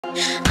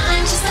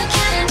I'm just like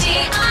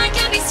candy, I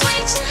can be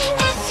sweet.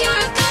 If you're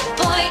a good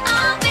boy,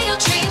 I'll be your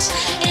treat.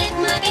 It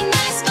might be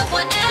nice, but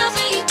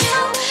whatever you do,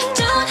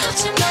 don't have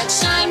too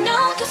much, I'm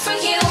no good for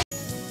you.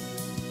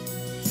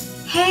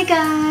 Hey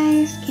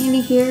guys, Candy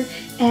here,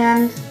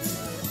 and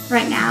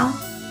right now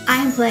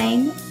I am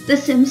playing The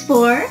Sims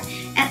 4,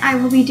 and I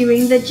will be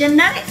doing the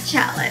genetic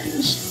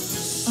challenge.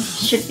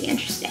 Should be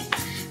interesting.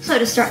 So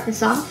to start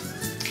this off,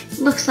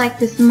 looks like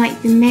this might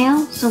be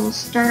male, so we'll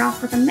start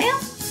off with a male.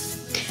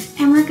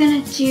 And we're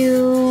gonna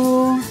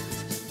do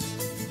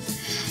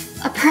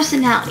a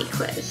personality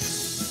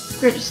quiz.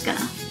 We're just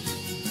gonna,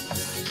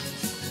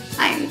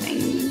 I'm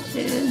going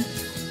to,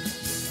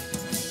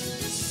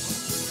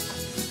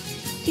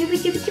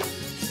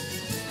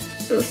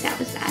 oof, that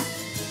was bad.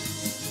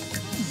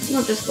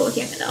 We'll just go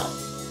here though.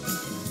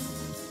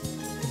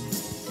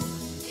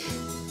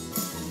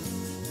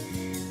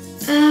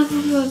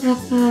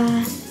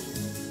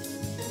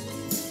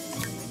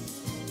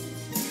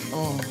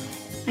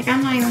 Like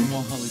I'm not even.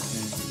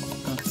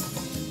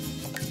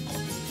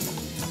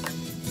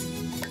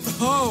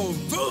 Oh,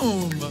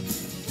 boom!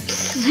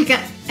 Like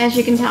as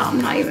you can tell,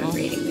 I'm not even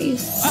reading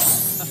these.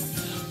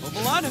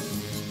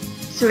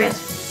 So we have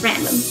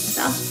random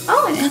stuff.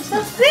 Oh, and it's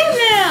a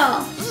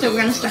female. So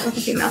we're gonna start with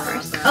the female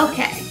first.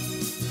 Okay.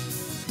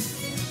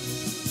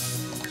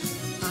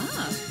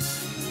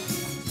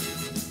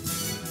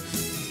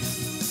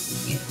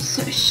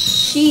 So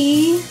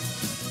she's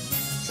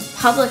a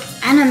public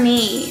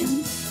enemy.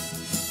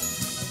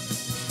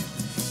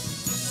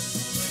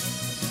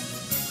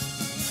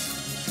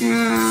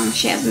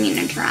 She has mean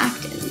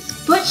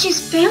interactions, but she's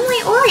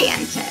family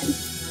oriented.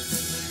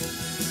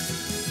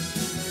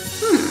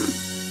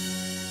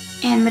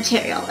 And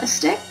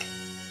materialistic.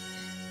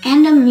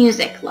 And a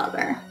music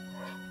lover.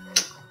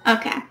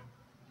 Okay.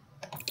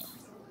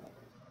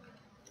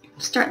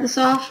 Start this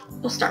off.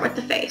 We'll start with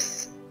the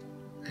face.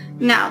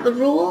 Now, the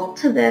rule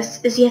to this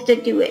is you have to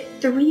do it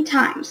 3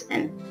 times,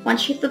 and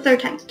once you hit the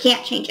 3rd time, you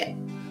can't change it.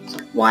 So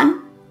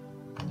 1,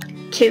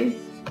 2,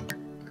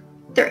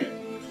 3.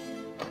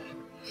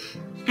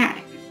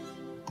 Alright.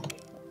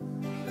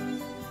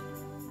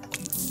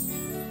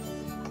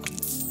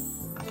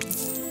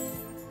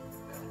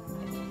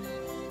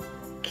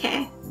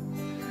 Okay.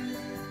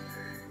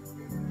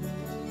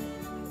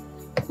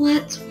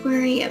 Let's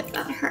worry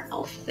about her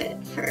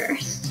outfit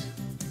first.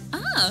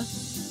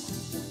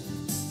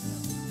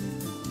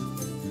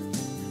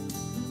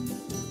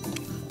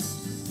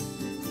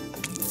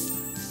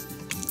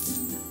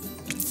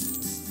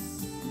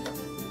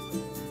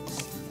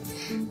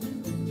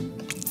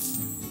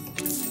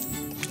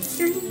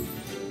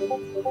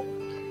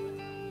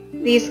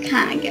 These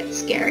kind of get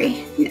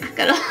scary. Not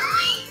gonna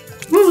lie.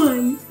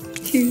 1,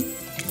 2,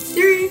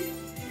 3.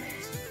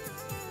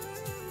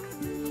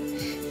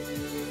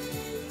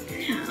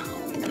 Now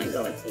I'm gonna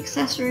go with the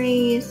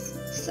accessories.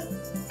 So,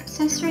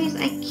 accessories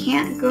I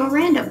can't go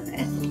random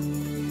with.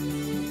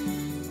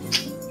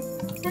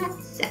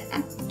 That's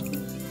sad.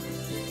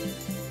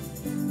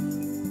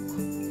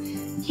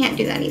 Can't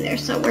do that either,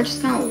 so we're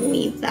just gonna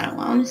leave that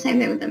alone. Same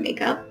thing with the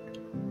makeup.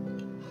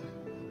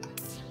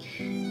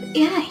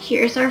 Yeah,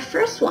 here's our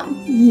first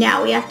one.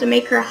 Now we have to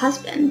make her a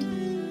husband.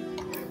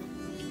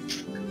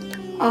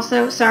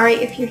 Also, sorry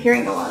if you're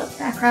hearing a lot of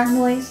background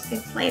noise.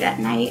 It's late at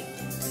night.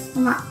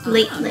 Well, not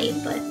late,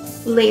 but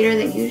later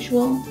than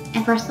usual.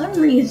 And for some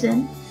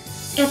reason,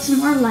 it's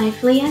more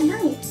lively at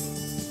night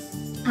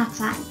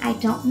outside. I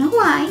don't know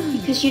why,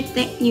 because you'd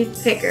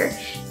figure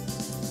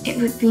it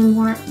would be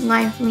more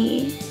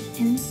lively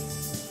in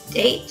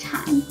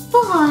daytime.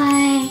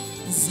 Boy!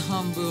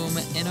 Zomboom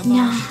in a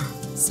No.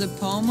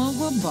 Sapoma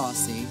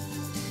Wabasi.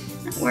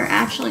 We're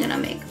actually gonna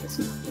make this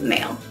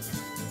male.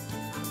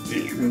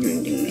 We're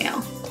gonna do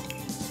male.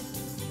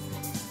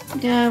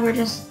 We're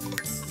just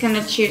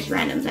gonna choose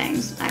random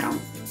things. I don't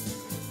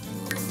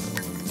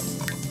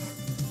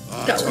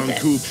go with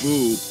it.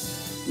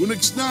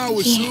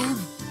 Yeah,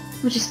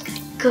 we're just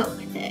gonna go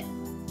with it.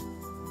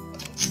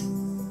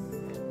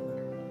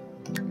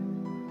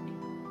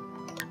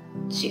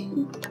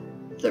 2,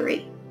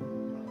 3.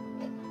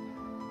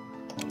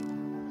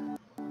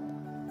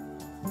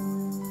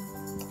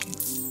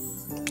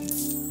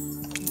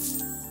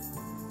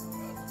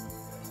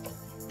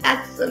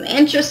 That's some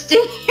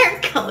interesting hair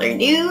color,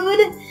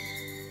 dude.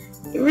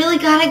 You really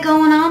got it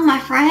going on, my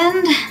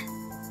friend.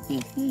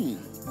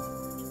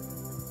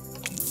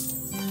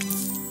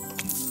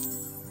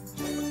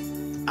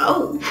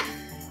 Oh.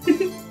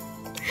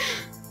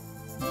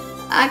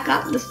 I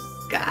got this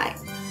guy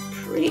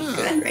pretty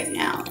good right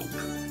now.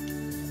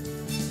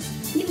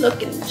 You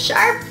looking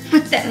sharp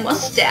with that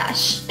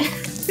mustache.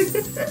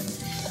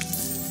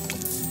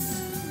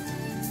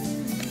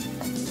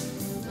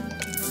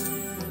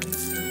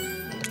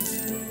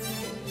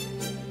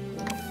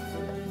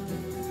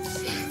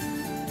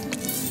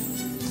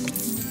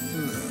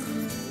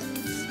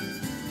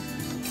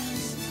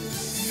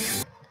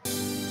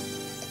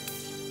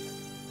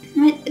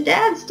 The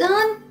dad's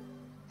done.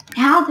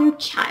 Now their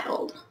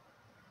child.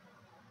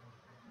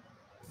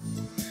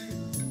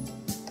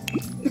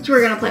 Which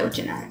we're gonna play with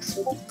genetics.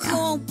 Yeah.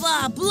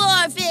 Compa,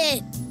 bluff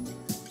it!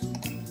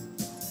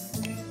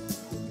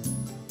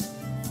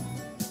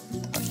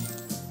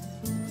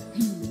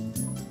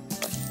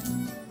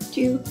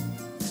 Two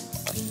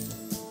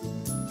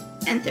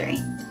and three.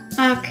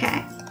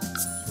 Okay.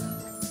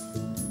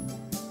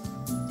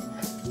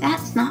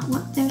 That's not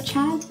what their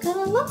child's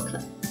gonna look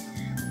like.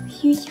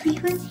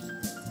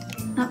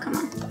 Oh, come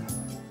on.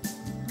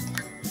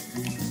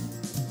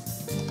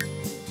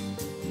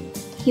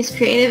 He's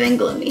creative and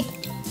gloomy.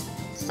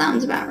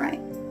 Sounds about right.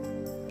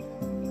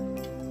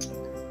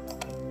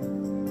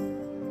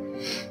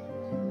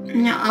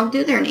 Now, I'll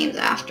do their names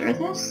after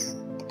this.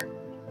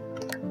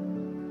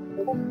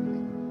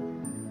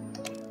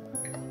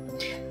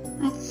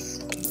 That's...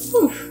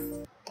 oof.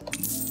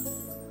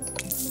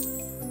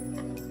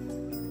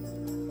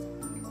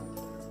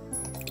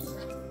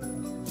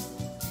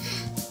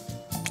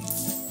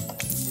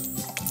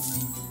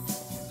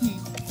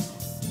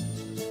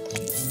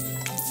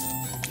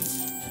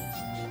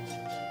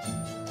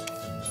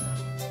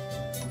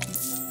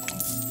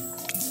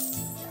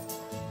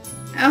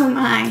 Oh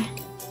my.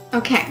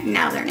 Okay,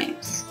 now their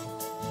names.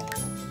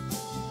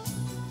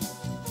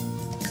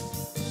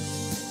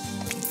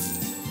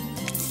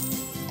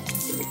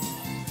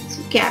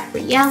 So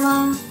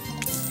Gabriella.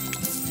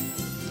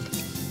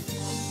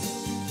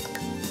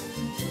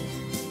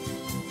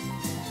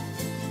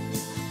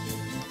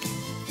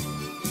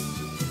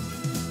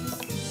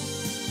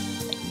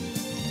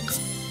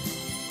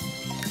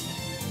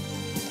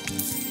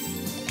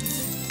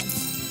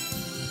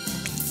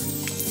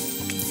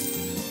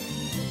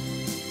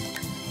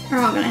 We're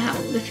all gonna have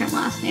different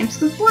last names,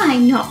 because why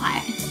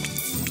not?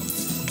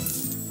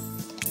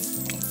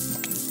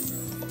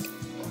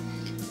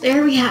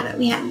 There we have it.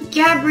 We have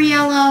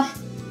Gabriella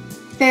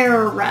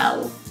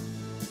Farrell,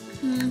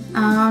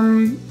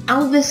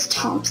 Elvis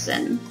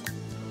Thompson,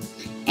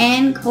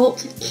 and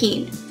Colt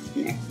Keener.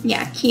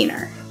 Yeah,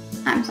 Keener.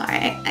 I'm sorry,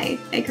 I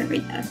couldn't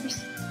read that at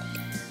first.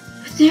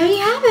 But there you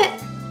have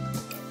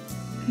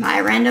it.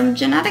 My random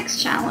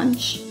genetics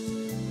challenge.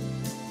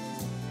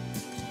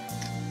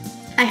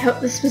 I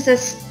hope this was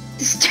as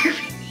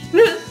disturbing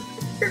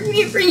for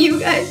me for you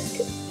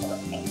guys.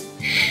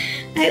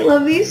 I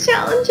love these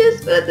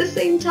challenges, but at the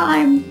same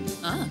time,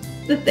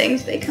 the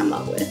things they come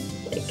up with,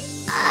 like,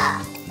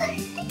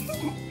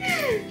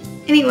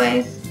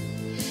 Anyways,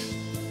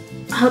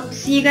 I hope to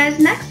see you guys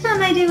next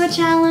time I do a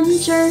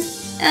challenge or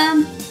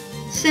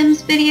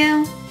Sims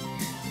video.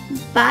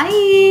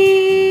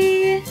 Bye.